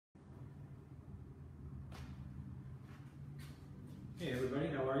Hey everybody,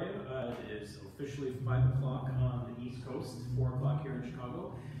 how are you? It is officially 5 o'clock on the East Coast, 4 o'clock here in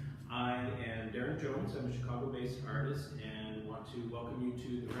Chicago. I am Darren Jones. I'm a Chicago-based artist and want to welcome you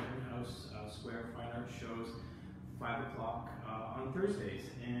to the Rittenhouse Square Fine Arts Show's 5 o'clock on Thursdays.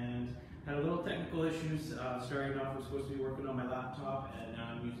 And had a little technical issues starting off. I was supposed to be working on my laptop and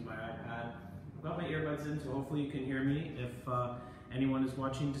now I'm using my iPad. I've got my earbuds in, so hopefully you can hear me. If anyone is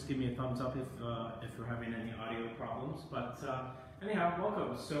watching, just give me a thumbs up if you're having any audio problems. But anyhow,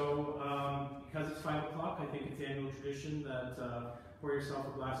 welcome. So because it's 5 o'clock, I think it's annual tradition that pour yourself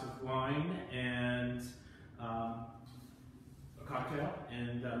a glass of wine and a cocktail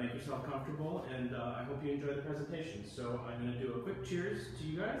and make yourself comfortable. And I hope you enjoy the presentation. So I'm going to do a quick cheers to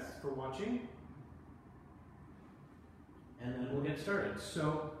you guys for watching. And then we'll get started.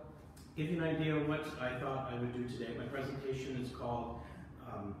 So give you an idea of what I thought I would do today. My presentation is called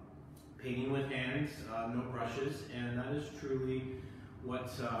Painting with Hands, No Brushes, and that is truly what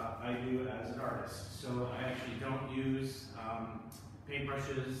I do as an artist. So I actually don't use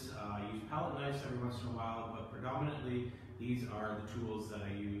paintbrushes. I use palette knives every once in a while, but predominantly these are the tools that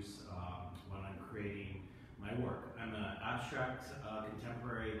I use when I'm creating my work. I'm an abstract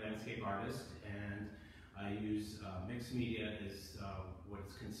contemporary landscape artist, and I use mixed media as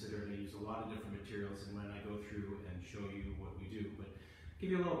what's considered. I use a lot of different materials, and when I go through and show you what we do. But give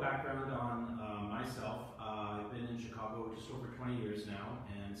you a little background on myself. I've been in Chicago just over 20 years now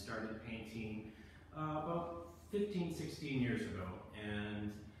and started painting about 15, 16 years ago,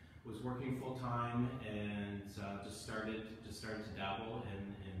 and was working full-time and just started to dabble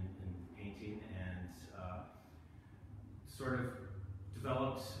in painting and sort of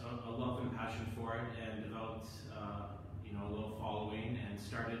developed a love and passion for it, and developed a little following, and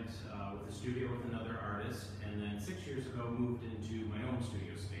started with a studio with another artist, and then 6 years ago moved into my own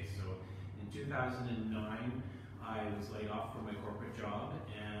studio space. So in 2009 I was laid off from my corporate job,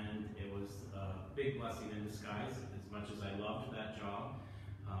 and it was a big blessing in disguise. As much as I loved that job,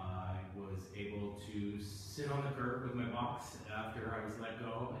 I was able to sit on the curb with my box after I was let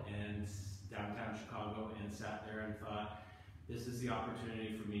go in downtown Chicago, and sat there and thought, this is the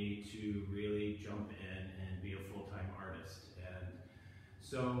opportunity for me to really jump in and be a full-time artist. And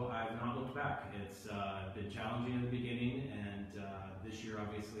so I've not looked back. It's been challenging in the beginning, and this year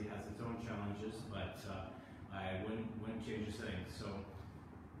obviously has its own challenges, but I wouldn't change a thing.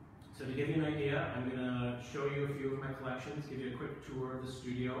 So to give you an idea, I'm going to show you a few of my collections, give you a quick tour of the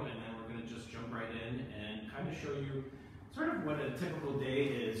studio, and then we're going to just jump right in and kind of show you sort of what a typical day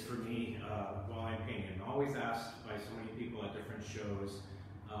is for me while I'm painting. I'm always asked by so many people at different shows,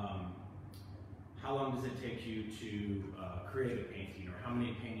 how long does it take you to create a painting, or how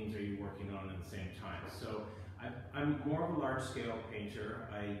many paintings are you working on at the same time? So I'm more of a large scale painter.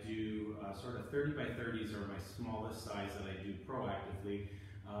 I do sort of 30 by 30s are my smallest size that I do proactively.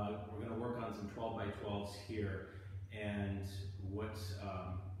 We're going to work on some 12 by 12s here, and what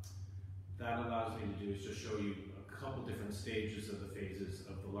that allows me to do is just show you couple different stages of the phases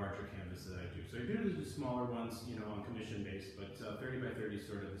of the larger canvas that I do. So I do the smaller ones, on commission based, but 30 by 30 is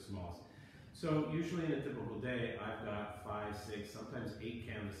sort of the smallest. So usually in a typical day, I've got 5, 6, sometimes 8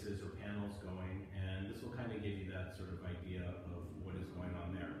 canvases or panels going, and this will kind of give you that sort of idea of what is going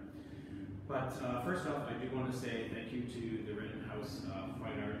on there. But first off, I do want to say thank you to the Rittenhouse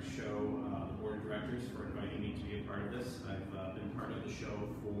Fine Arts Show, the board of directors, for inviting me to be a part of this. I've been part of the show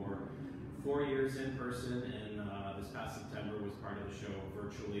for 4 years in person, and this past September was part of the show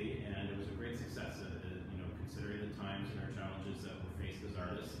virtually, and it was a great success. Considering the times and our challenges that we're faced as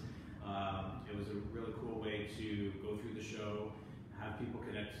artists, it was a really cool way to go through the show, have people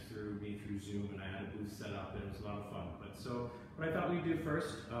connect through me through Zoom, and I had a booth set up, and it was a lot of fun. But so what I thought we'd do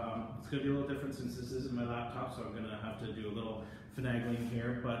first, it's going to be a little different since this isn't my laptop, so I'm going to have to do a little finagling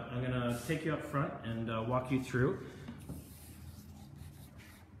here, but I'm going to take you up front and walk you through.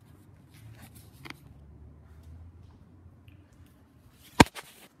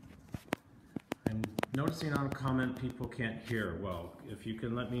 Noticing on a comment people can't hear well. If you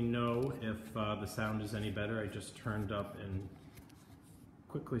can let me know if the sound is any better. I just turned up and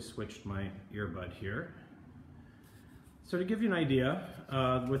quickly switched my earbud here. So to give you an idea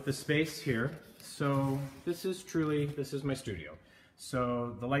with the space here, so this is my studio.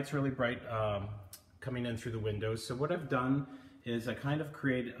 So the light's really bright coming in through the windows. So what I've done is I kind of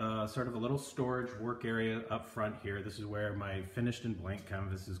create sort of a little storage work area up front here. This is where my finished and blank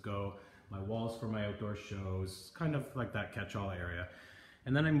canvases go. My walls for my outdoor shows, kind of like that catch-all area.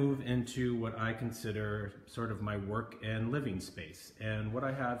 And then I move into what I consider sort of my work and living space. And what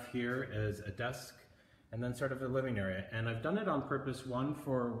I have here is a desk and then sort of a living area. And I've done it on purpose, one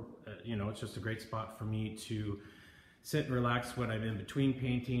for, it's just a great spot for me to sit and relax when I'm in between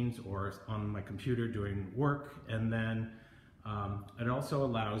paintings or on my computer doing work. And then it also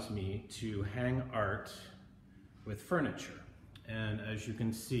allows me to hang art with furniture. And as you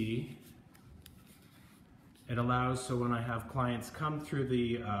can see, it allows, so when I have clients come through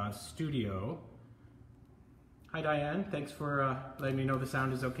the studio. Hi Diane, thanks for letting me know the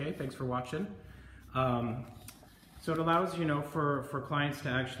sound is okay. Thanks for watching. So it allows, you know, for clients to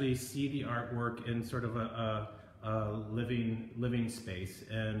actually see the artwork in sort of a living space,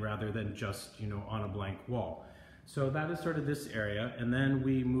 and rather than just, you know, on a blank wall. So that is sort of this area, and then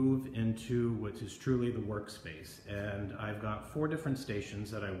we move into what is truly the workspace. And I've got 4 different stations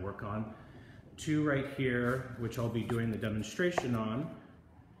that I work on. 2 right here, which I'll be doing the demonstration on.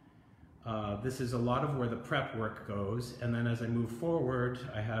 This is a lot of where the prep work goes, and then as I move forward,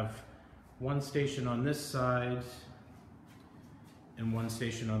 I have 1 station on this side and 1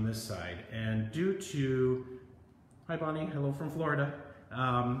 station on this side. And due to, hi Bonnie, hello from Florida.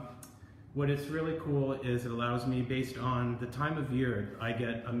 What is really cool is it allows me, based on the time of year, I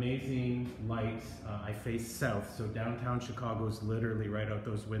get amazing light. I face south, so downtown Chicago is literally right out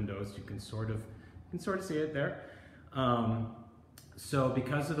those windows. You can sort of see it there. So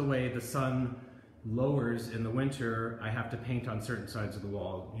because of the way the sun lowers in the winter, I have to paint on certain sides of the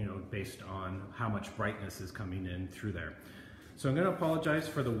wall, you know, based on how much brightness is coming in through there. So I'm going to apologize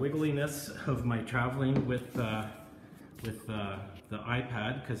for the wiggliness of my traveling with the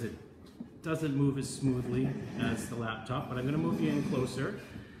iPad, because it doesn't move as smoothly as the laptop, but I'm going to move you in closer,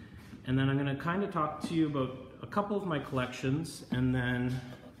 and then I'm going to kind of talk to you about a couple of my collections, and then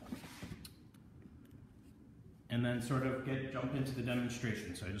sort of jump into the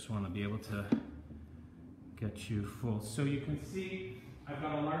demonstration. So I just want to be able to get you full. So you can see I've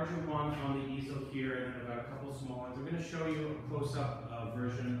got a larger one on the easel here, and then I've got a couple small ones. I'm going to show you a close-up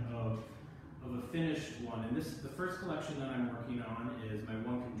version of a finished one. And the first collection that I'm working on is my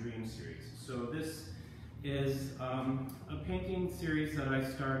One Can Dream series. So this is a painting series that I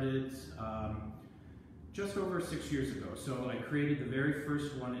started just over 6 years ago. So I created the very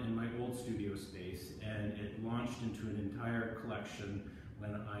first one in my old studio space, and it launched into an entire collection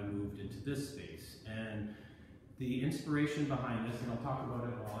when I moved into this space. And the inspiration behind this, and I'll talk about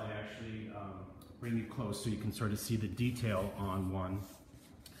it while I actually bring you close so you can sort of see the detail on one.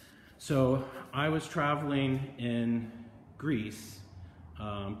 So I was traveling in Greece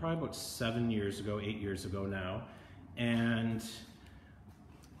probably about 8 years ago now, and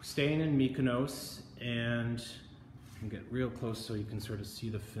staying in Mykonos, and I can get real close so you can sort of see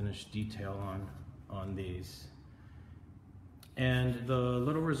the finished detail on these. And the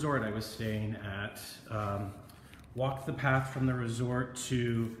little resort I was staying at, walked the path from the resort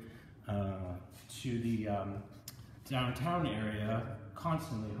to the downtown area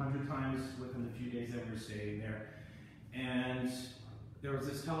constantly, 100 times within the few days that we were staying there. And there was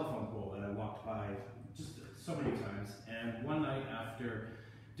this telephone pole that I walked by just so many times. And one night, after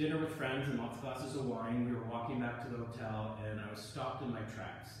dinner with friends and lots of glasses of wine, we were walking back to the hotel, and I was stopped in my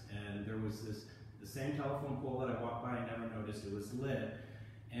tracks. And there was the same telephone pole that I walked by and never noticed. It was lit,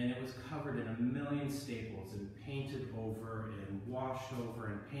 and it was covered in a million staples, and painted over and washed over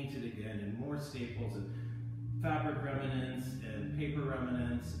and painted again, and more staples and fabric remnants and paper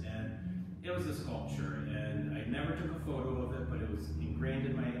remnants, and it was a sculpture. And I never took a photo of it, but it was ingrained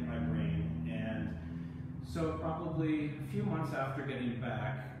in my brain. And so probably a few months after getting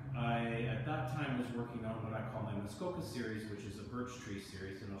back, I at that time was working on what I call my Muskoka series, which is a birch tree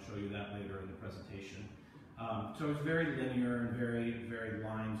series, and I'll show you that later in the presentation. So it was very linear and very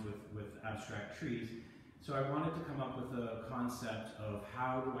lined with abstract trees. So I wanted to come up with a concept of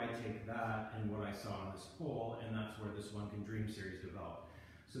how do I take that and what I saw on this pole, and that's where this One Can Dream series developed.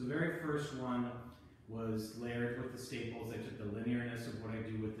 So the very first one was layered with the staples. I took the linearness of what I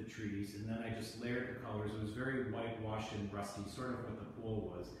do with the trees, and then I just layered the colors. It was very whitewashed and rusty, sort of what the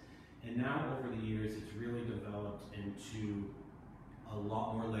pole was. And now over the years, it's really developed into a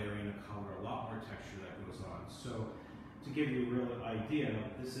lot more layering of color, a lot more texture that goes on. So to give you a real idea,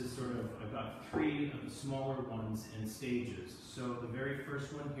 this is sort of, I've got 3 of the smaller ones in stages. So the very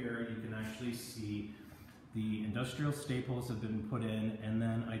first one here, you can actually see the industrial staples have been put in, and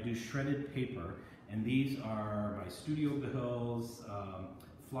then I do shredded paper. And these are my studio bills,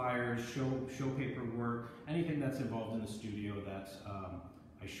 flyers, show paper work, anything that's involved in the studio that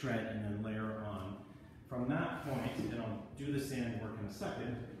I shred and then layer on. From that point, and I'll do the sand work in a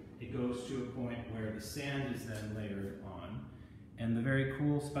second, it goes to a point where the sand is then layered on. And the very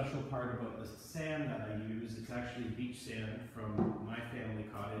cool special part about the sand that I use, it's actually beach sand from my family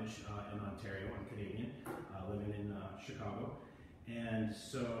cottage in Ontario. I'm Canadian, living in Chicago. And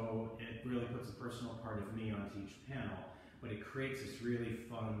so it really puts a personal part of me onto each panel, but it creates this really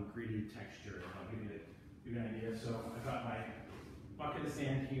fun, gritty texture. And I'll give you an idea. So I've got my bucket of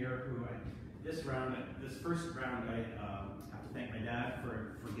sand here, this first round I have to thank my dad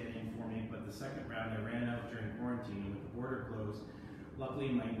for getting for me, but the second round I ran out during quarantine, and with the border closed, luckily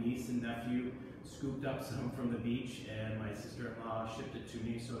my niece and nephew scooped up some from the beach, and my sister-in-law shipped it to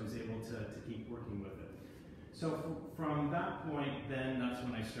me, so I was able to keep working with it. So from that point, then that's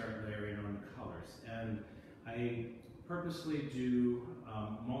when I started layering on the colors. And I purposely do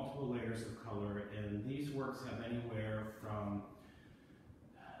multiple layers of color, and these works have anywhere from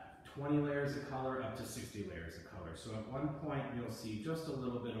 20 layers of color up to 60 layers of color. So at one point you'll see just a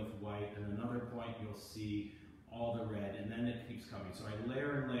little bit of white, and another point you'll see all the red, and then it keeps coming. So I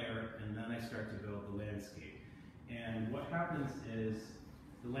layer and layer, and then I start to build the landscape. And what happens is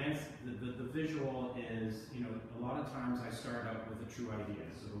the visual is, you know, a lot of times I start out with a true idea.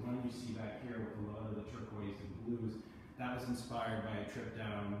 So the one you see back here with a lot of the turquoise and blues, that was inspired by a trip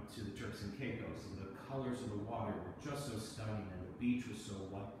down to the Turks and Caicos, and the colors of the water were just so stunning, and the beach was so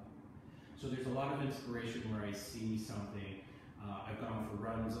white. So there's a lot of inspiration where I see something. I've gone for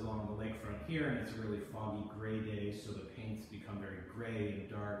runs along the lakefront here, and it's a really foggy gray day, so the paints become very gray and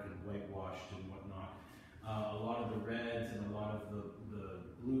dark and whitewashed and whatnot. A lot of the reds and a lot of the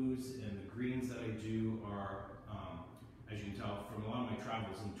blues and the greens that I do are, as you can tell from a lot of my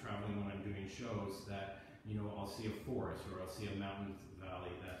travels and traveling when I'm doing shows, that, you know, I'll see a forest or I'll see a mountain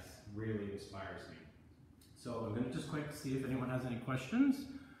valley that really inspires me. So I'm going to just quick see if anyone has any questions.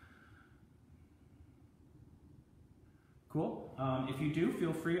 Cool. If you do,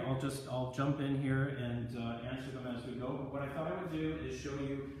 feel free. I'll jump in here and answer them as we go. But what I thought I would do is show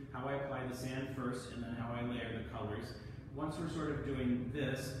you how I apply the sand first, and then how I layer the colors. Once we're sort of doing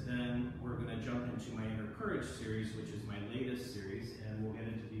this, then we're going to jump into my Inner Courage series, which is my latest series, and we'll get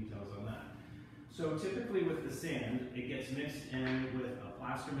into details on that. So typically with the sand, it gets mixed in with a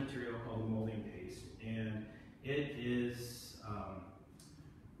plaster material called molding paste, and it is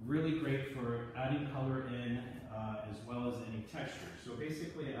really great for adding color in, as well as any texture. So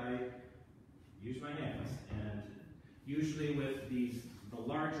basically I use my hands, and usually with the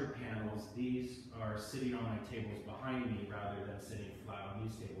larger panels, these are sitting on my tables behind me rather than sitting flat on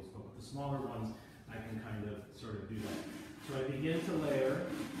these tables, but with the smaller ones I can kind of sort of do that. So I begin to layer,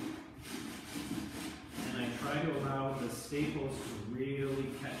 and I try to allow the staples to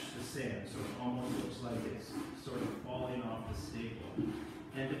really catch the sand, so it almost looks like it's sort of falling off the staple.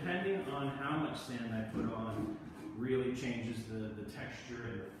 And depending on how much sand I put on really changes the texture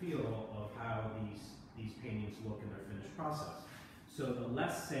and the feel of how these paintings look in their finished process. So the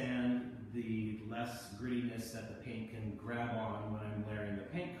less sand, the less grittiness that the paint can grab on when I'm layering the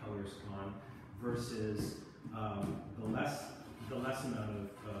paint colors on, versus the less amount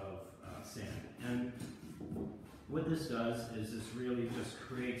of sand. And what this does is this really just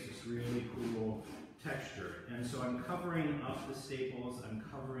creates this really cool texture. And so I'm covering up the staples, I'm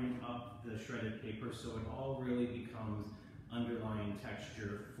covering up the shredded paper, so it all really becomes underlying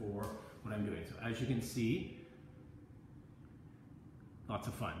texture for what I'm doing. So as you can see, lots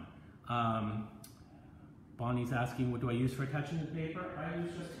of fun. Bonnie's asking, what do I use for attaching the paper? I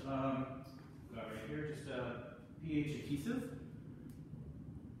use just, got right here, just a pH adhesive.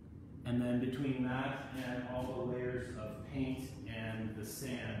 And then between that and all the layers of paint and the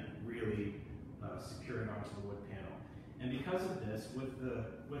sand really secure it onto the wood panel. And because of this, with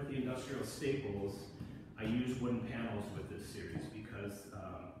the industrial staples, I use wooden panels with this series because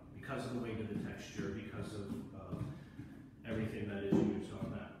of the weight of the texture, because of everything that is used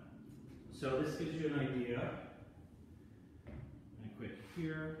on that. So this gives you an idea. And quick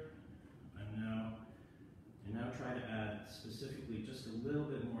here, I now try to add specifically just a little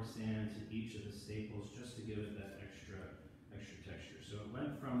bit more sand to each of the staples, just to give it that extra texture. So it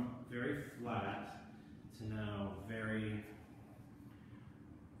went from very flat to now very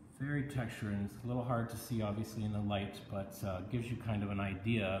textured, and it's a little hard to see obviously in the light, but gives you kind of an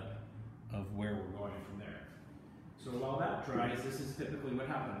idea of where we're going from there. So while that dries, this is typically what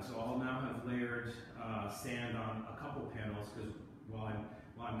happens. So I'll now have layered sand on a couple panels, because while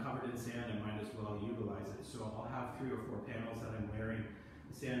I'm covered in sand, I might as well utilize it. So I'll have 3 or 4 panels that I'm layering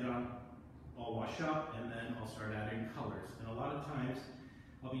the sand on. I'll wash up, and then I'll start adding colors. And a lot of times,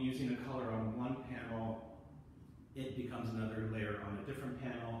 I'll be using a color on one panel, it becomes another layer on a different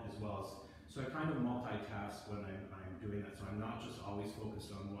panel as well as, so I kind of multitask when I'm doing that, so I'm not just always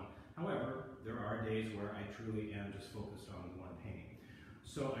focused on one. However, there are days where I truly am just focused on one painting.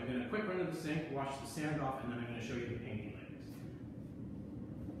 So I'm going to quick run to the sink, wash the sand off, and then I'm going to show you the painting like this.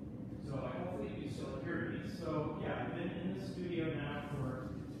 So So hopefully you can still hear me. So yeah, I've been in the studio now for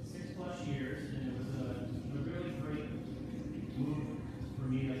 6+ years, and it was a really great move for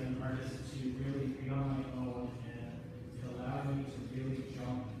me as an artist to really be on my own, and it allowed me to really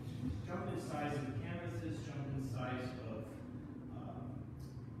jump in size of the canvases, jump in size of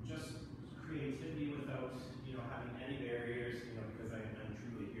just creativity without having any barriers, because I'm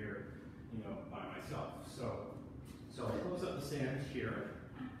truly here, by myself. So I close up the sand here.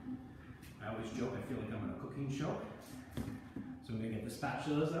 I always joke, I feel like I'm on a cooking show. So I'm going to get the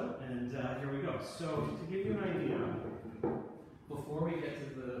spatulas out, and here we go. So to give you an idea, before we get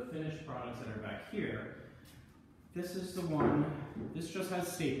to the finished products that are back here, this is the one, this just has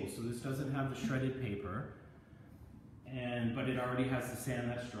staples, so this doesn't have the shredded paper, but it already has the sand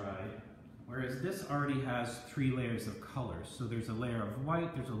that's dried. Whereas this already has 3 layers of colors. So there's a layer of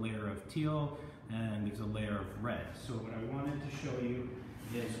white, there's a layer of teal, and there's a layer of red. So what I wanted to show you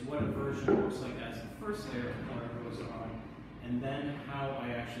is what a version looks like as the first layer of color goes on, and then how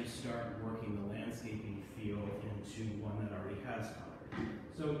I actually start working the landscaping feel into one that already has color.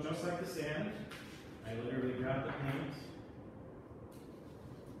 So just like the sand, I literally grab the paint,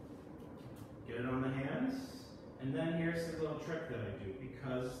 get it on the hands, and then here's the little trick that I do,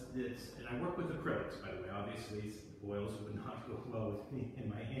 because and I work with acrylics, by the way, obviously oils would not go well with me in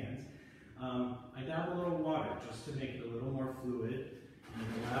my hands. I dab a little water just to make it a little more fluid, and it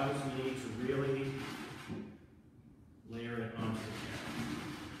allows me to really layer it onto the camera.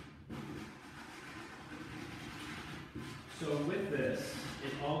 So with this,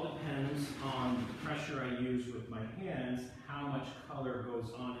 it all depends on the pressure I use with my hands, how much color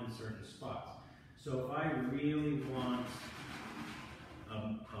goes on in certain spots. So if I really want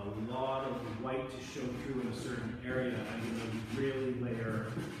a lot of white to show through in a certain area, I'm going to really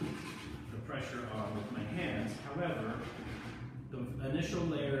layer the pressure on with my hands. However, the initial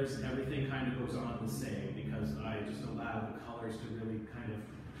layers, everything kind of goes on the same, because I just allow the colors to really kind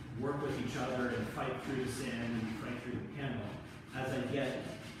of work with each other and fight through the sand and fight through the panel. As I get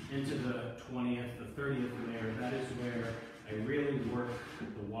into the 20th, the 30th layer, that is where I really work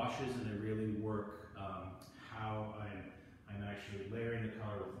the washes, and I really work how I'm actually layering the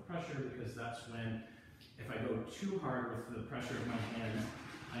color with the pressure, because that's when, if I go too hard with the pressure of my hands,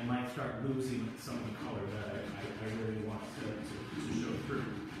 I might start losing some of the color that I really want to show through.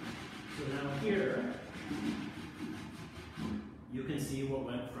 So now here, you can see what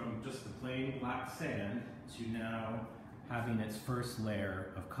went from just the plain black sand to now having its first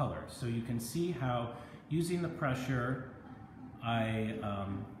layer of color. So you can see how, using the pressure, I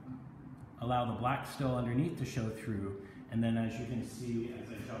allow the black still underneath to show through, and then as you can see, as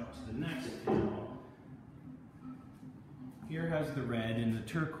I jump to the next panel, here has the red and the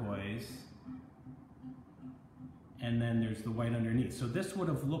turquoise, and then there's the white underneath. So this would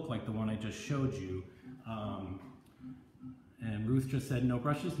have looked like the one I just showed you. And Ruth just said, no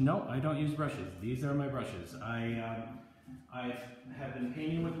brushes? No, I don't use brushes. These are my brushes. I have been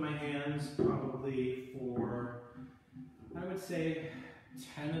painting with my hands probably for, I would say,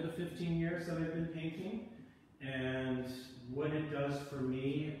 10 of the 15 years that I've been painting. And what it does for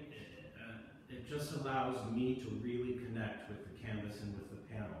me, it just allows me to really connect with the canvas and with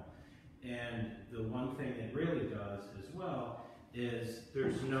the panel. And the one thing it really does as well is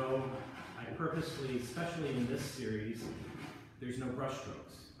I purposely, especially in this series, there's no brush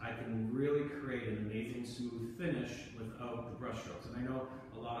strokes. I can really create an amazing smooth finish without the brush strokes. And I know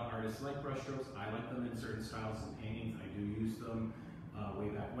a lot of artists like brush strokes. I like them in certain styles of paintings. I do use them way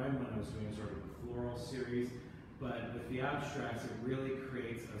back when I was doing sort of the floral series. But with the abstracts, it really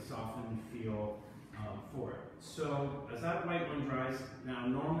creates a softened feel for it. So as that white one dries, now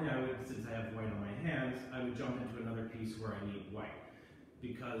normally I would, since I have white on my hands, I would jump into another piece where I need white.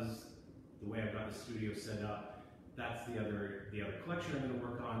 Because the way I've got the studio set up, that's the other collection I'm going to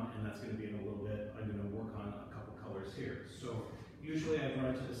work on, and that's going to be in a little bit. I'm going to work on a couple colors here. So usually I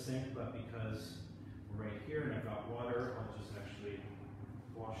run to the sink, but because we're right here and I've got water, I'll just actually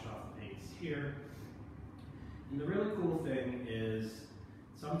wash off the paints here. And the really cool thing is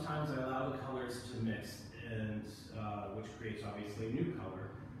sometimes I allow the colors to mix, and which creates obviously a new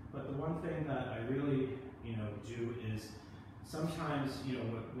color. But the one thing that I really do is sometimes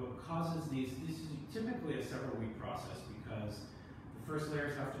what causes this is typically a several-week process, because the first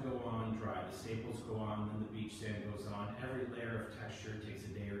layers have to go on dry, the staples go on, then the beach sand goes on. Every layer of texture takes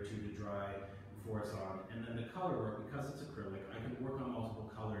a day or two to dry before it's on, and then the color work, because it's acrylic, I can work on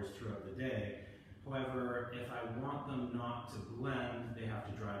multiple colors throughout the day. However, if I want them not to blend, they have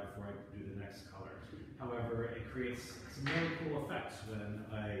to dry before I do the next color. However, it creates some really cool effects when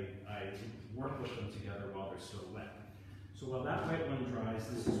I work with them together while they're still wet. So while that white one dries,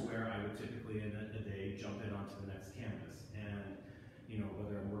 this is where I would typically in a day jump in onto the next canvas. And you know,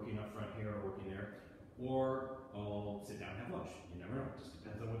 whether I'm working up front here or working there, or I'll sit down and have lunch. You never know, it just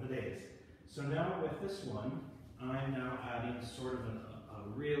depends on what the day is. So now with this one, I'm now adding sort of a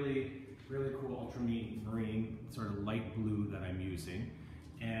really cool ultramarine sort of light blue that I'm using.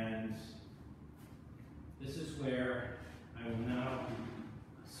 And this is where I will now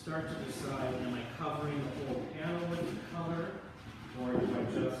start to decide, am I covering the whole panel with the color, or do I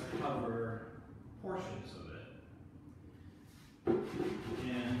just cover portions of it?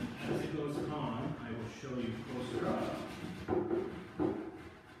 And as it goes on, I will show you closer up.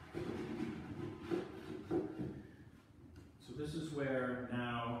 So this is where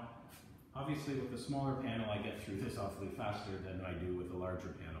now, obviously with the smaller panel, I get through this awfully faster than I do with the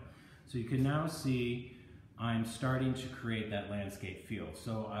larger panel. So you can now see I'm starting to create that landscape feel.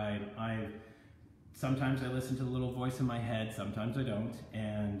 So sometimes I listen to the little voice in my head, sometimes I don't,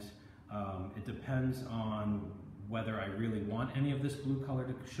 and it depends on whether I really want any of this blue color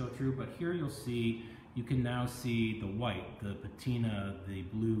to show through, but here you can now see the white, the patina, the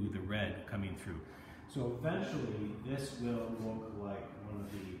blue, the red coming through. So eventually this will look like one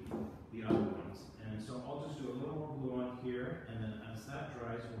of the other ones. And so I'll just do a little more blue on here, and then as that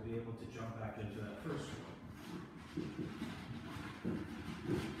dries, we'll be able to jump back into that first one.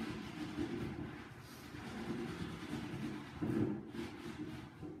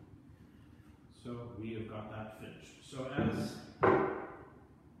 So we have got that finished. So as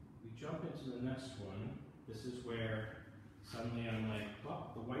we jump into the next one, this is where suddenly I'm like,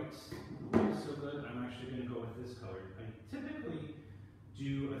 well, the white's so good, I'm actually going to go with this color. I typically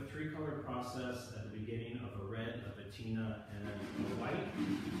do a 3-color process at the beginning of a red, a patina, and then a white,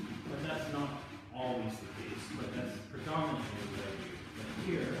 but that's not always the case, but that's predominantly what I do. But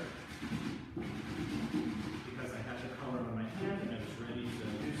here, because I had the color on my hand and I was ready to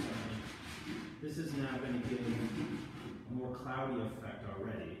do something, this is now going to give a more cloudy effect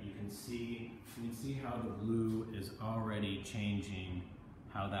already. You can see how the blue is already changing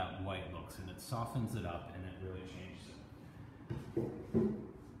how that white looks, and it softens it up and it really changes it.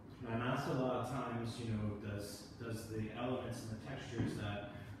 And I'm asked a lot of times, you know, does the elements and the textures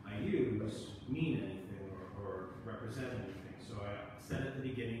that I use mean anything or represent anything? So I said at the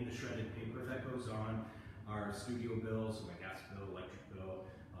beginning, the shredded paper that goes on our studio bills, my gas bill, electric bill,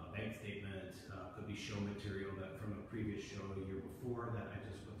 bank statement, could be show material that from a previous show the year before that I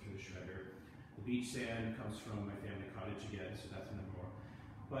just put through the shredder. The beach sand comes from my family cottage again, so that's another more.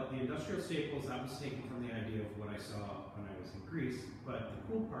 But the industrial staples, that was taken from the idea of what I saw when I was in Greece. But the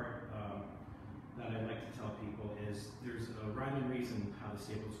cool part that I like to tell people is there's a rhyme and reason how the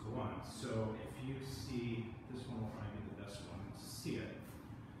staples go on. So if you see, this one will probably be the best one to see it.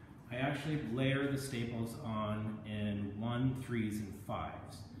 I actually layer the staples on in 1s, 3s, and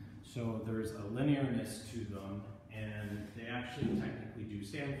 5s. So there's a linearness to them, and they actually technically do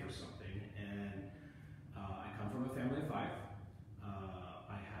stand for something. And I come from a family of 5.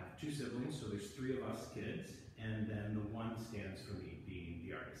 I have 2 siblings, so there's 3 of us kids, and then the 1 stands for me, being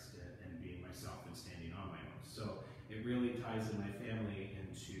the artist and being myself and standing on my own. So it really ties in my family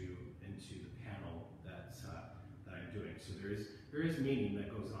into the panel that I'm doing. So there is meaning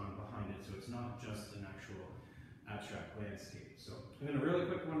that goes on behind it. So it's not just an actual abstract landscape. So I'm going to really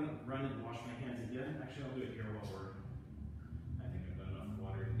quick run and wash my hands again. Actually, I'll do it here while I think I've got enough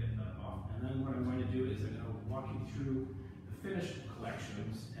water to get that off. And then what I'm going to do is I'm going to walk you through the finished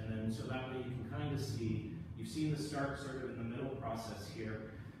collections, and then so that way you can kind of see, you've seen the start sort of in the middle process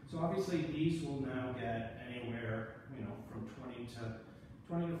here. So obviously these will now get anywhere, you know, from 20 to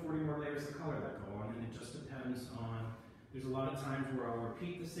 40 more layers of color that go on, and it just depends on, there's a lot of times where I'll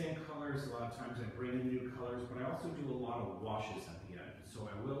repeat the same colors, a lot of times I bring in new colors, but I also do a lot of washes at the end. So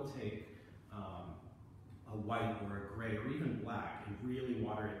I will take a white or a gray or even black and really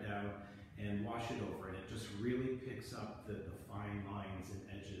water it down and wash it over, and it just really picks up the fine lines and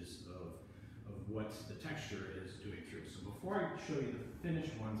edges of what the texture is doing through. So before I show you the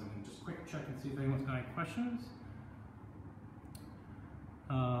finished ones, I'm going to just quick check and see if anyone's got any questions.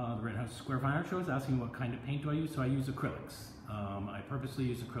 The Red House Square Fine Art Show is asking what kind of paint do I use. So I use acrylics. I purposely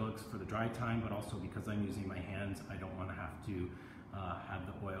use acrylics for the dry time, but also because I'm using my hands, I don't want to have to have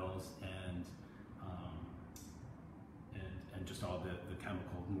the oils and just all the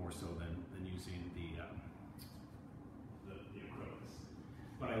chemical more so than using the acrylics.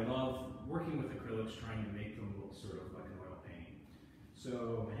 But I love working with acrylics, trying to make them look sort of like an oil painting.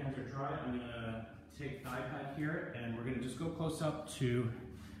 So my hands are dry. I'm going to take the iPad here, and we're going to just go close up to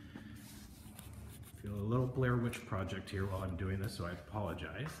feel a little Blair Witch Project here while I'm doing this, so I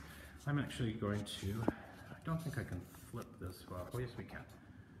apologize. I'm actually going to, I don't think I can flip this. Well, oh yes, we can.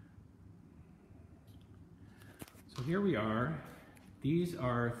 So here we are. These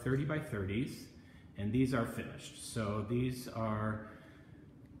are 30 by 30s, and these are finished. So these are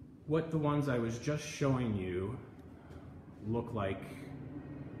what the ones I was just showing you look like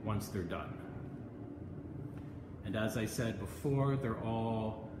once they're done. And as I said before, they're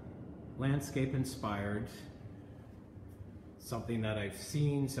all landscape inspired, something that I've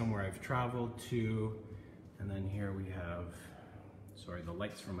seen, somewhere I've traveled to. And then here we have, sorry, the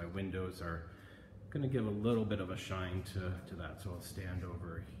lights from my windows are going to give a little bit of a shine to that. So I'll stand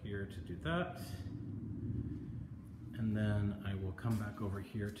over here to do that. And then I will come back over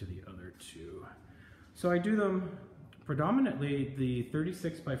here to the other two. So I do them predominantly the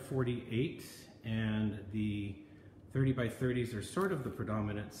 36 by 48 and the 30 by 30s are sort of the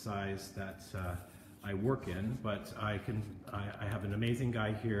predominant size that I work in, but I have an amazing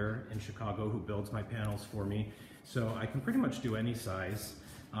guy here in Chicago who builds my panels for me, so I can pretty much do any size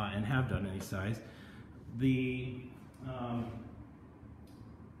and have done any size. It's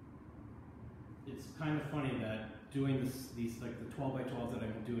kind of funny that doing these like the 12 by 12s that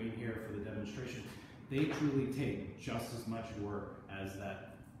I'm doing here for the demonstration, they truly take just as much work as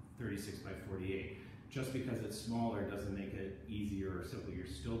that 36 by 48. Just because it's smaller doesn't make it easier or simpler. You're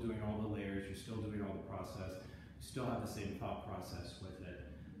still doing all the layers, you're still doing all the process, you still have the same thought process with it.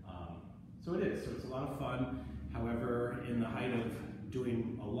 So it is, so it's a lot of fun. However, in the height of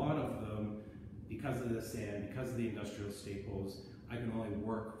doing a lot of them, because of the sand, because of the industrial staples, I can only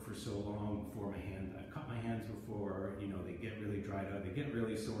work for so long before I've cut my hands before, you know, they get really dried out, they get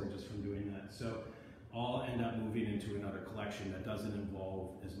really sore just from doing that. So I'll end up moving into another collection that doesn't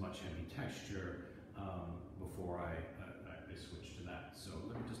involve as much heavy texture before I switch to that. So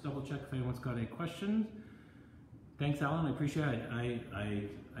let me just double check if anyone's got any questions. Thanks, Alan, I appreciate it.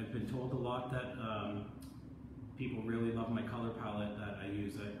 I've been told a lot that people really love my color palette that I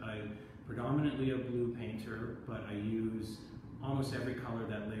use. I'm predominantly a blue painter, but I use almost every color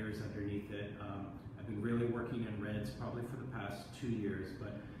that layers underneath it. I've been really working in reds probably for the past 2 years,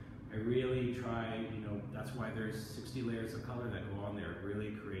 but I really try, you know, that's why there's 60 layers of color that go on there. It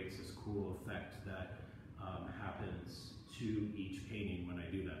really creates this cool effect that happens to each painting when I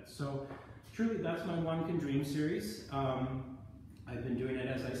do that. So truly, that's my One Can Dream series. I've been doing it,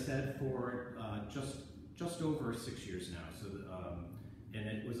 as I said, for just over 6 years now. So, and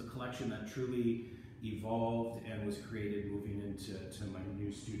it was a collection that truly evolved and was created moving into my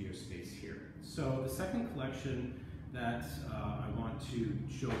new studio space here. So the second collection that I want to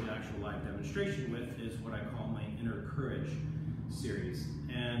show the actual live demonstration with is what I call my Inner Courage series.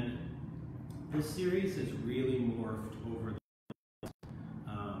 And this series has really morphed over the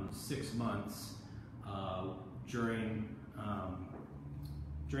 6 months during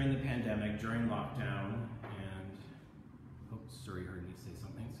the pandemic, during lockdown, and oops, sorry, you heard me say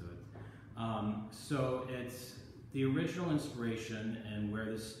something. So it's the original inspiration and where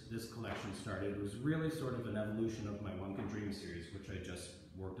this collection started was really sort of an evolution of my One Can Dream series, which I just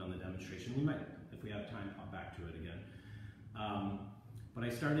worked on the demonstration. We might, if we have time, pop back to it again. But I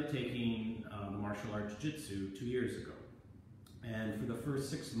started taking the martial arts jiu-jitsu 2 years ago. And for the first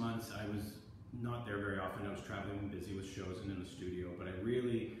 6 months, I was not there very often. I was traveling and busy with shows and in the studio, but I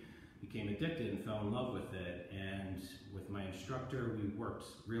really became addicted and fell in love with it. And with my instructor, we worked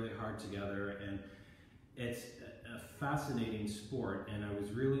really hard together, and it's a fascinating sport, and I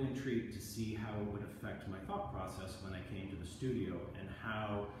was really intrigued to see how it would affect my thought process when I came to the studio, and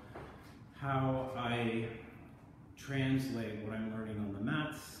how I translate what I'm learning on the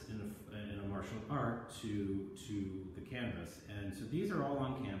mats in a martial art to the canvas. And so these are all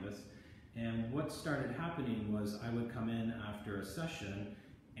on canvas, and what started happening was I would come in after a session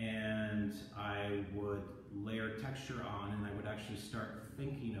and I would layer texture on, and I would actually start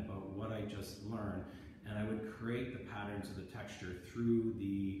thinking about what I just learned, and I would create the patterns of the texture through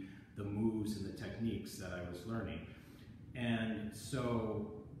the moves and the techniques that I was learning. And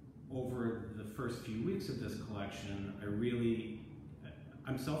so over the first few weeks of this collection,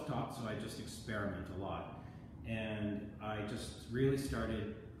 I'm self-taught, so I just experiment a lot. And I just really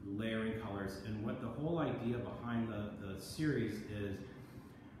started layering colors, and what the whole idea behind the series is,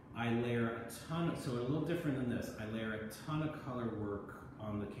 I layer a ton, so a little different than this, I layer a ton of color work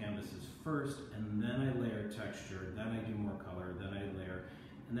on the canvases first, and then I layer texture, then I do more color, then I layer,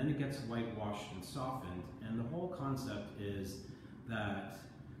 and then it gets whitewashed and softened. And the whole concept is that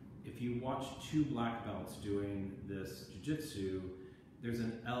if you watch 2 black belts doing this jiu-jitsu, there's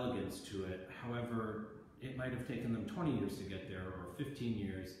an elegance to it. However, it might have taken them 20 years to get there, or 15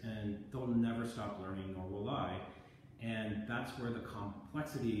 years, and they'll never stop learning, nor will I. And that's where the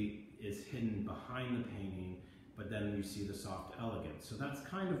complexity is hidden behind the painting, but then you see the soft elegance. So that's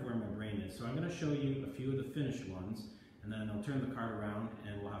kind of where my brain is. So I'm going to show you a few of the finished ones, and then I'll turn the card around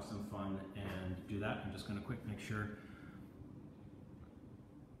and we'll have some fun and do that. I'm just going to quick make sure.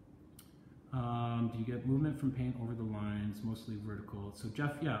 Do you get movement from paint over the lines, mostly vertical? So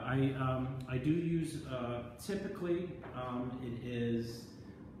Jeff, yeah, I do use, typically it is,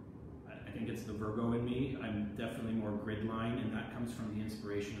 I think it's the Virgo in me. I'm definitely more grid line, and that comes from the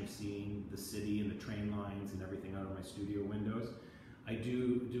inspiration of seeing the city and the train lines and everything out of my studio windows. I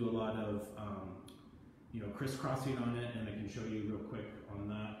do a lot of crisscrossing on it, and I can show you real quick on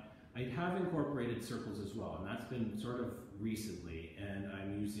that. I have incorporated circles as well, and that's been sort of recently, and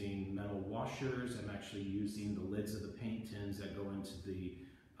I'm using metal washers. I'm actually using the lids of the paint tins that go into the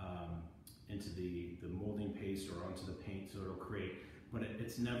molding paste or onto the paint, so it'll create, but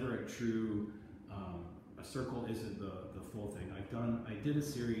it's never a true, a circle isn't the full thing. I did a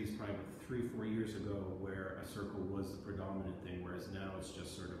series probably 3-4 years ago where a circle was the predominant thing, whereas now it's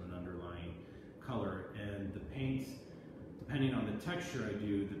just sort of an underlying color, and the paints, depending on the texture I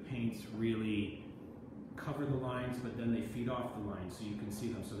do, the paints really cover the lines, but then they feed off the lines so you can see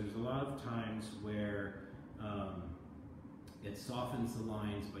them. So there's a lot of times where it softens the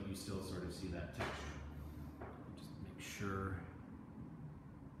lines, but you still sort of see that texture. Just make sure.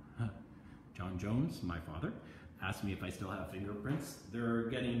 John Jones, my father, asked me if I still have fingerprints. They're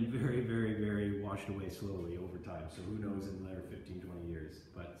getting very, very, very washed away slowly over time. So who knows in another 15, 20 years.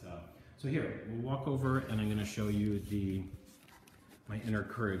 But so here, we'll walk over and I'm gonna show you my Inner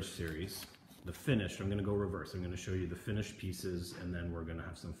Courage series. The finished, I'm gonna go reverse. I'm gonna show you the finished pieces and then we're gonna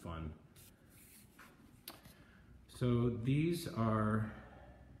have some fun. So these are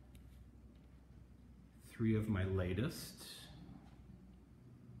 3 of my latest.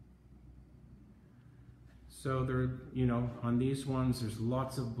 So they're, on these ones, there's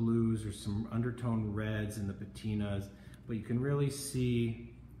lots of blues, there's some undertone reds in the patinas, but you can really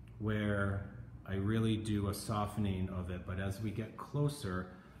see where I really do a softening of it. But as we get closer,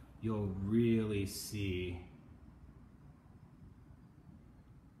 you'll really see,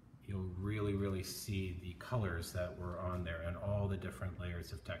 really see the colors that were on there and all the different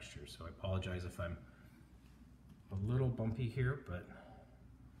layers of texture. So I apologize if I'm a little bumpy here, but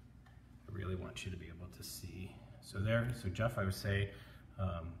I really want you to be able to see. So Jeff, I would say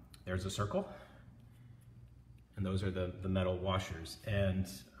there's a circle, and those are the metal washers. And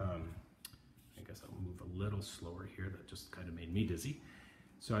I guess I'll move a little slower here. That just kind of made me dizzy.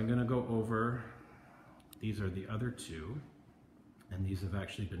 So I'm gonna go over, these are the other 2, and these have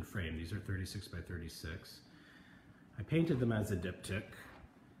actually been framed. These are 36 by 36. I painted them as a diptych,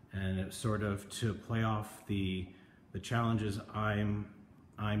 and it's sort of to play off the challenges I'm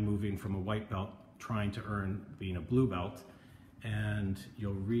moving from a white belt, trying to earn being a blue belt, and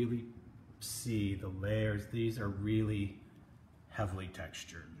you'll really see the layers. These are really heavily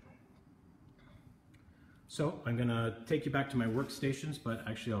textured. So I'm gonna take you back to my workstations, but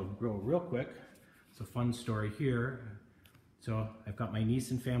actually I'll go real quick. It's a fun story here. So I've got my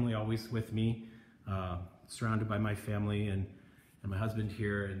niece and family always with me, surrounded by my family and my husband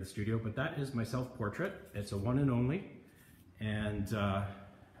here in the studio, but that is my self-portrait. It's a one and only, and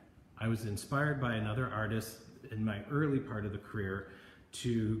I was inspired by another artist in my early part of the career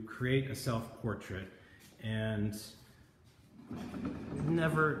to create a self-portrait, and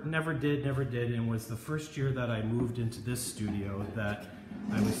never did, and was the first year that I moved into this studio that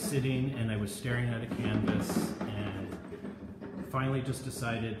I was sitting and I was staring at a canvas and finally just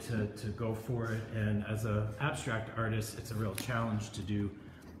decided to go for it. And as an abstract artist, it's a real challenge to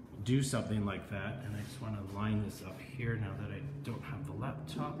do something like that. And I just want to line this up here now that I don't have the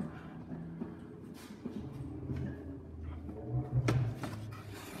laptop.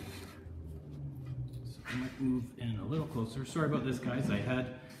 I might move in a little closer. Sorry about this, guys. I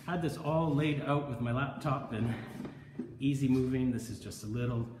had this all laid out with my laptop and easy moving. This is just a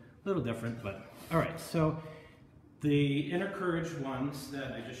little different, but all right. So the Inner Courage ones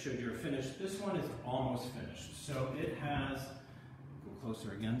that I just showed you are finished. This one is almost finished. So it has, go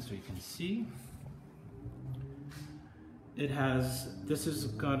closer again so you can see. This has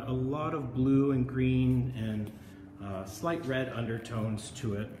got a lot of blue and green and slight red undertones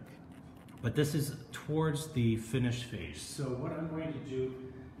to it. But this is towards the finished phase. So what I'm going to do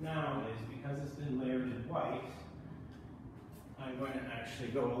now is, because it's been layered in white, I'm going to actually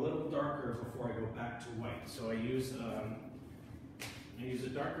go a little darker before I go back to white. So I use a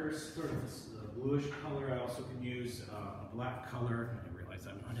darker sort of a bluish color. I also can use a black color. I realize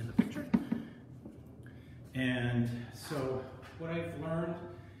I'm not in the picture. And so what I've learned,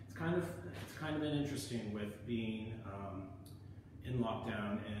 it's kind of been interesting with being in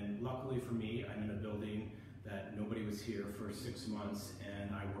lockdown, and luckily for me, I'm in a building that nobody was here for 6 months,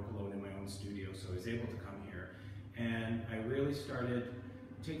 and I work alone in my own studio, so I was able to come here. And I really started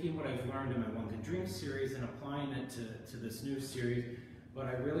taking what I've learned in my One Good Dream series and applying it to this new series, but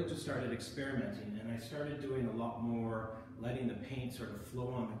I really just started experimenting, and I started doing a lot more, letting the paint sort of flow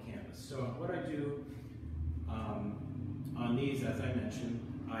on the canvas. So what I do on these, as I mentioned,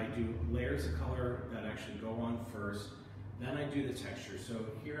 I do layers of color that actually go on first, then I do the texture. So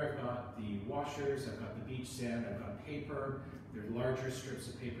here I've got the washers, I've got the beach sand, I've got paper, they're larger strips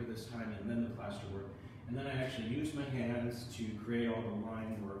of paper this time, and then the plasterwork. And then I actually use my hands to create all the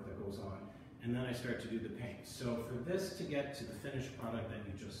line work that goes on, and then I start to do the paint. So for this to get to the finished product that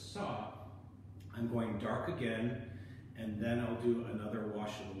you just saw, I'm going dark again, and then I'll do another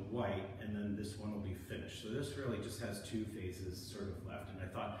wash of the white, and then this one will be finished. So this really just has 2 phases sort of left, and I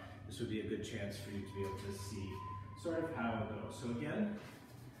thought this would be a good chance for you to be able to see sort of how it goes. So again,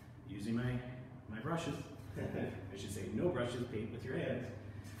 using my brushes, I should say no brushes, paint with your hands.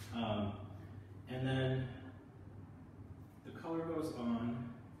 And then the color goes on,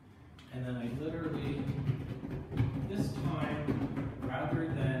 and then I literally, this time, rather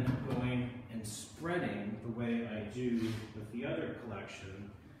than going and spreading the way I do with the other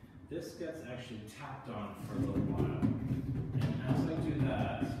collection, this gets actually tapped on for a little while. And as I do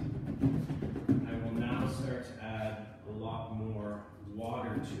that, I will now start to add a lot more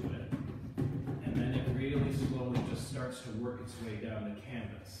water to it. And then it really slowly just starts to work its way down the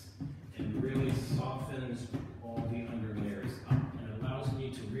canvas and really softens all the under layers up. And it allows me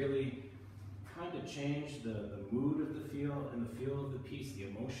to really kind of change the mood of the feel and the feel of the piece, the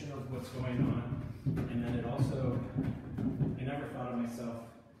emotion of what's going on. And then it also, I never thought of myself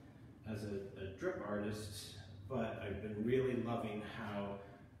as a drip artist, but I've been really loving how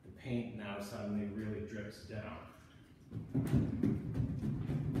the paint now suddenly really drips down.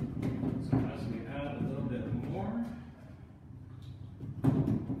 So as we add a little bit more,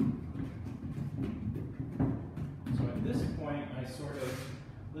 so at this point I sort of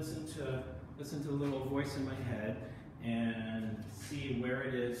listen to the little voice in my head and see where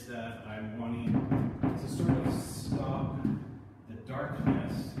it is that I'm wanting to sort of stop the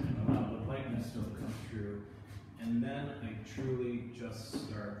darkness and allow the lightness to come through. And then I truly just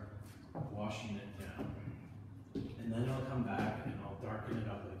start washing it down. And then I'll come back and I'll darken it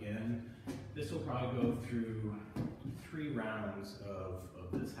up again. This will probably go through 3 rounds of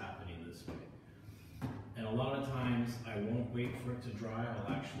this happening this way. And a lot of times I won't wait for it to dry,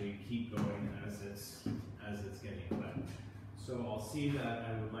 I'll actually keep going as it's getting wet. So I'll see that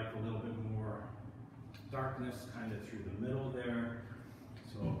I would like a little bit more darkness kind of through the middle there.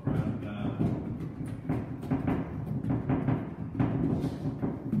 So I'll grab that.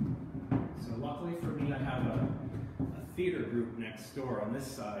 So luckily for me, I have a theater group next door on this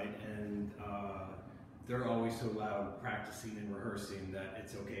side, and they're always so loud practicing and rehearsing that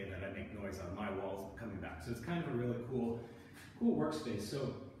it's okay that I make noise on my walls coming back. So it's kind of a really cool workspace.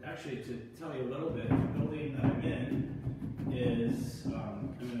 So actually, to tell you a little bit, the building that I'm in is,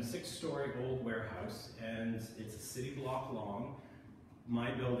 I'm in a 6-story old warehouse, and it's a city block long.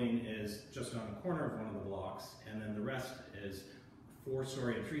 My building is just on the corner of one of the blocks, and then the rest is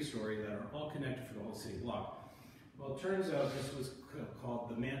 4-story and 3-story that are all connected for the whole city block. Well, it turns out this was called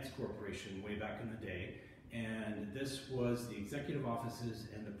the Mance Corporation way back in the day, and this was the executive offices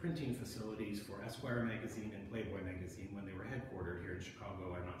and the printing facilities for Esquire magazine and Playboy magazine when they were headquartered here in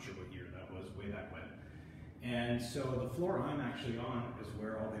Chicago. I'm not sure what year that was, way back when. And so the floor I'm actually on is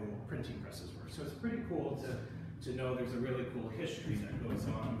where all the old printing presses were. So it's pretty cool to know there's a really cool history that goes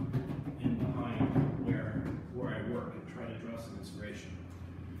on in behind where I work and try to draw some inspiration.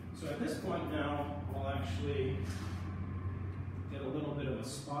 So at this point now, I'll actually get a little bit of a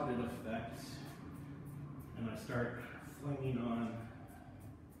spotted effect, and I start flinging on,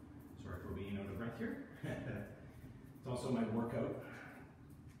 sorry for being out of breath here. It's also my workout.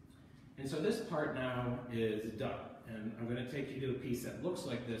 And so this part now is done, and I'm going to take you to a piece that looks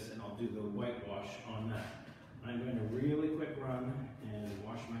like this, and I'll do the whitewash on that. I'm going to really quick run and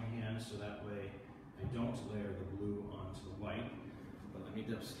wash my hands so that way I don't layer the blue onto the white. But let me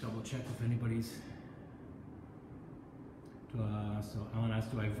just double check if anybody's, so Alan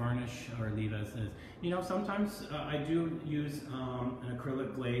asked, do I varnish or leave as is? You know, sometimes I do use an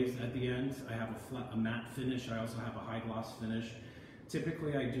acrylic glaze at the end. I have a matte finish. I also have a high gloss finish.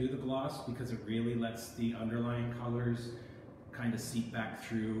 Typically I do the gloss because it really lets the underlying colors kind of seep back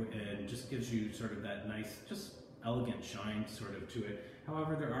through and just gives you sort of that nice, just elegant shine sort of to it.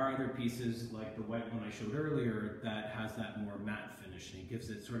 However, there are other pieces like the white one I showed earlier that has that more matte finish, and it gives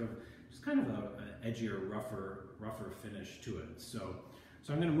it sort of just kind of an edgier, rougher finish to it. So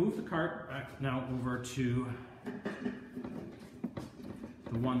So I'm going to move the cart back now over to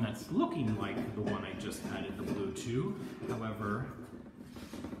the one that's looking like the one I just added the blue to. However,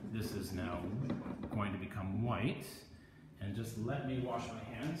 this is now going to become white. And just let me wash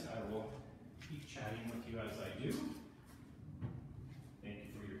my hands. I will keep chatting with you as I do. Thank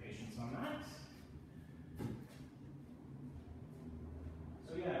you for your patience on that.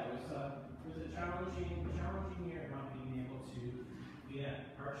 So yeah, it was a challenging year not being able to be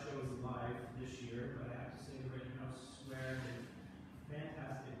at art shows live this year, but I have to say Rittenhouse Square did a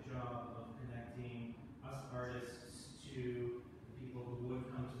fantastic job of connecting us artists to the people who would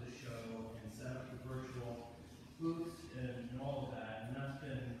come to the show and set up the virtual booths and all of that, and that's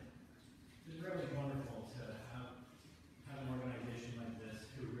been really wonderful to have an organization like this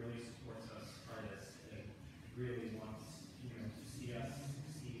who really supports us artists and really wants to see us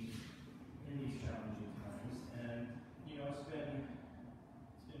succeed in these challenging times. And it's been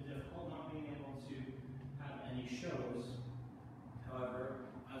difficult not being able to have any shows.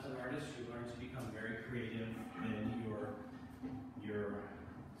 However, as an artist, you learn to become very creative in your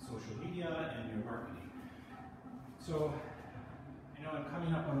social media and your marketing. So I know I'm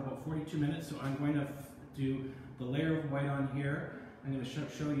coming up on about 42 minutes, so I'm going to do the layer of white on here. I'm going to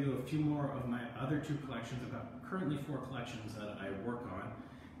show you a few more of my other two collections. I've got currently 4 collections that I work on,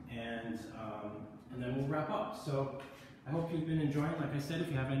 and then we'll wrap up. So I hope you've been enjoying. Like I said, if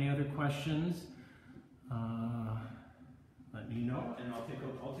you have any other questions, let me know, and I'll take a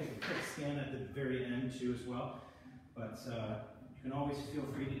quick scan at the very end too as well. But you can always feel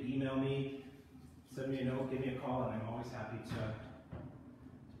free to email me, send me a note, give me a call, and I'm always happy to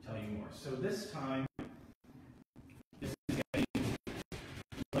tell you more. So this time, this is getting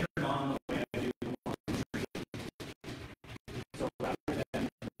later on the way I do the laundry. So rather than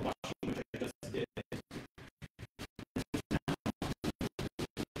washing, which I just did,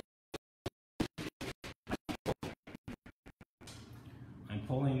 I'm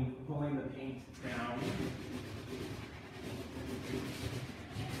pulling the paint down.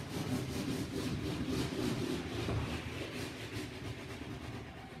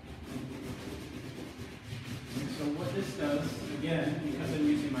 So what this does, again, because I'm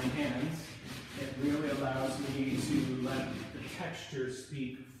using my hands, it really allows me to let the texture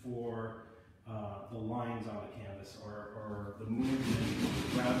speak for the lines on the canvas or the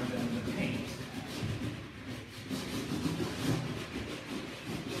movement rather than the paint.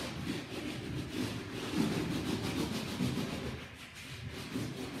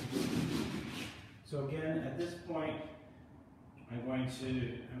 So again, at this point, I'm going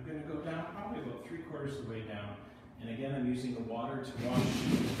to go down probably about 3/4 of the way down. And again, I'm using the water to wash,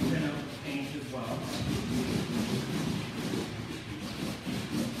 thin out the paint as well.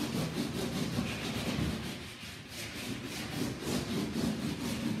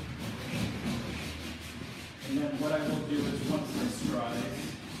 And then what I will do is once this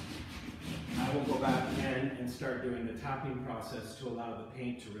dries, I will go back in and start doing the tapping process to allow the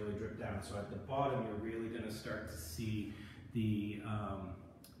paint to really drip down. So at the bottom, you're really going to start to see the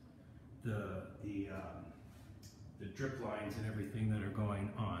drip lines and everything that are going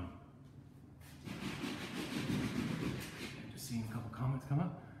on. Just seeing a couple comments come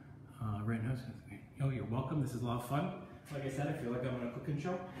up. Rittenhouse, oh, you're welcome. This is a lot of fun. Like I said, I feel like I'm on a cooking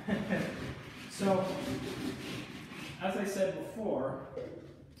show. So, as I said before,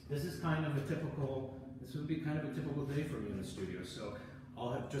 this would be kind of a typical day for me in the studio. So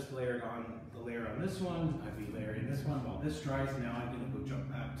I'll have just layered on the layer on this one, I'd be layering this one while this dries. Now I'm going to go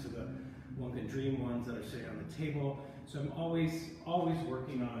jump back to the One Can Dream ones that are sitting on the table. So I'm always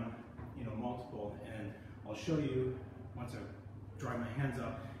working on multiple, and I'll show you once I dry my hands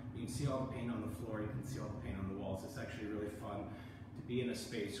up. You can see all the paint on the floor, you can see all the paint on the walls. It's actually really fun to be in a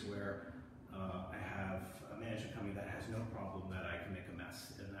space where I have a management company that has no problem that I can make a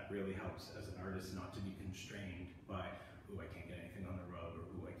mess, and that really helps as an artist not to be constrained by, ooh, I can't get anything on the rug, or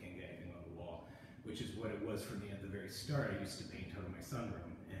ooh, I can't get anything on the wall, which is what it was for me at the very start. I used to paint out of my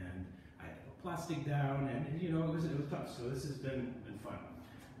sunroom, and I had to put plastic down, and it was tough. So this has been fun.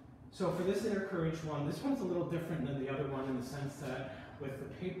 So for this Inner Courage one, this one's a little different than the other one in the sense that with the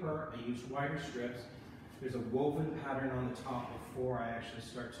paper, I used wider strips. There's a woven pattern on the top before I actually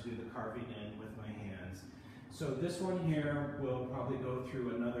start to do the carving in with my hands. So this one here will probably go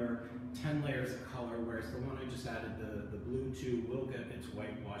through another 10 layers of color, whereas the one I just added the blue to will get its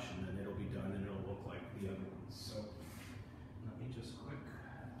whitewash, and then it'll be done and it'll look like the other ones. So let me just quick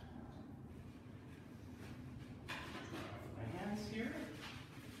dry off my hands here.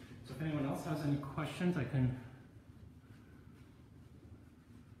 So if anyone else has any questions, I can.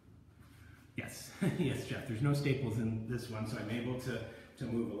 Yes, yes, Jeff, there's no staples in this one, so I'm able to to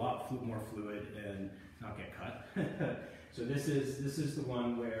move a lot more fluid and not get cut. So this is the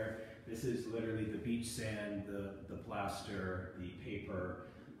one where this is literally the beach sand, the plaster, the paper,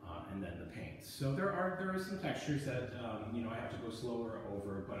 and then the paints. So there are some textures that you know, I have to go slower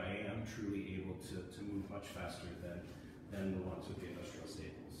over, but I am truly able to move much faster than the ones with the industrial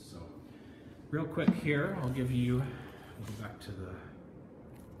staples. So real quick here, I'll give you, we'll go back to the,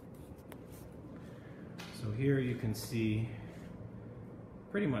 so here you can see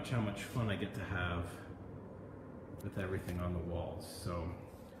pretty much how much fun I get to have with everything on the walls. So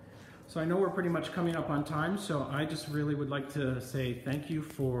I know we're pretty much coming up on time, so I just really would like to say thank you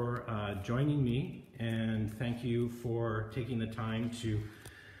for joining me, and thank you for taking the time to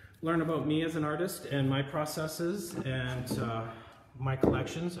learn about me as an artist and my processes and my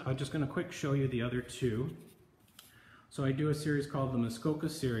collections. I'm just going to quick show you the other two. So I do a series called the Muskoka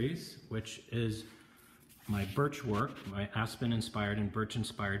series, which is my birch work, my aspen inspired and birch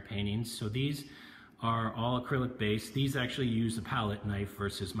inspired paintings. So these are all acrylic based. These actually use a palette knife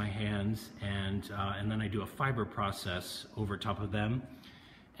versus my hands, and then I do a fiber process over top of them.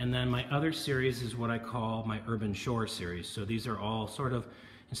 And then my other series is what I call my Urban Shore series. So these are all sort of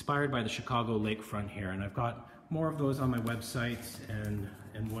inspired by the Chicago lakefront here, and I've got more of those on my website and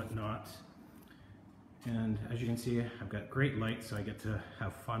whatnot. And as you can see, I've got great light, so I get to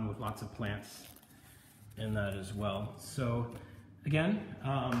have fun with lots of plants in that as well. So again,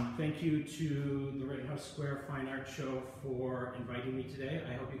 thank you to the Rittenhouse Square Fine Art Show for inviting me today.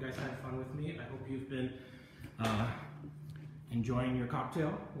 I hope you guys had fun with me. I hope you've been enjoying your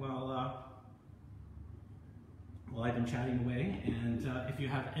cocktail while I've been chatting away. And if you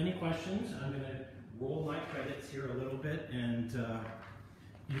have any questions, I'm going to roll my credits here a little bit, and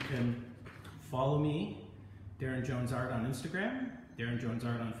you can follow me, Darren Jones Art on Instagram, Darren Jones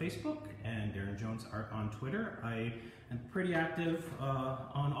Art on Facebook, and Darren Jones Art on Twitter. I am pretty active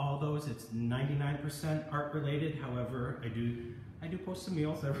on all those. It's 99% art related. However, I do post some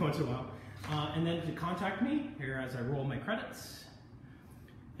meals every once in a while. And then to contact me here as I roll my credits,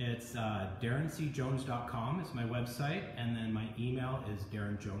 it's darrencjones.com is my website, and then my email is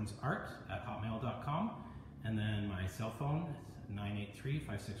darrenjonesart@hotmail.com, and then my cell phone is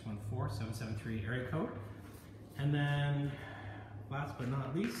 983-5614-773 area code. And then last but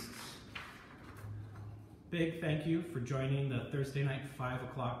not least, big thank you for joining the Thursday night 5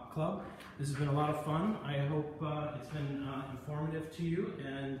 o'clock club. This has been a lot of fun. I hope it's been informative to you,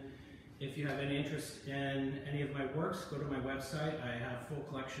 and if you have any interest in any of my works, go to my website. I have full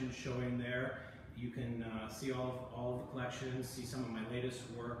collections showing there. You can see all of the collections, see some of my latest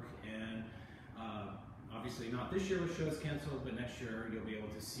work, and obviously not this year with shows canceled, but next year you'll be able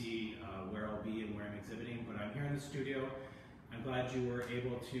to see where I'll be and where I'm exhibiting. But I'm here in the studio. I'm glad you were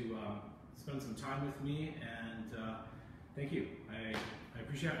able to spend some time with me, and thank you. I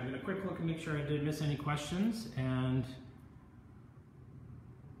appreciate it. I'm going to quick look and make sure I didn't miss any questions, and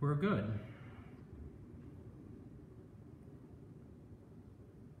we're good.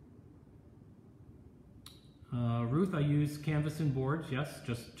 Ruth, I use canvas and boards. Yes,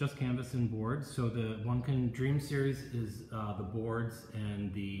 just canvas and boards. So the One Can Dream series is the boards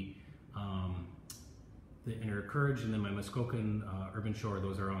and the Inner Courage, and then my Muskoka and Urban Shore,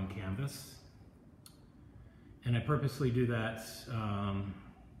 those are on canvas. And I purposely do that.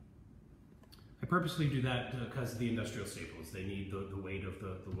 Because the industrial staples, they need the weight of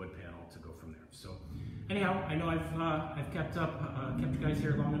the wood panel to go from there. So anyhow, I know I've kept you guys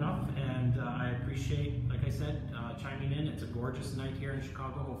here long enough, and I appreciate, like I said, chiming in. It's a gorgeous night here in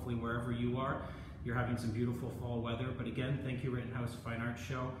Chicago. Hopefully wherever you are, you're having some beautiful fall weather. But again, thank you, Rittenhouse Fine Art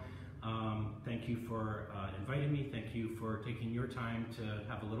Show. Thank you for inviting me. Thank you for taking your time to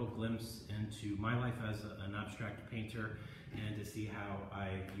have a little glimpse into my life as an abstract painter, and to see how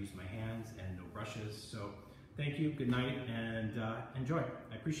I use my hands and no brushes. So thank you, good night, and enjoy.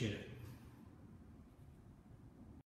 I appreciate it.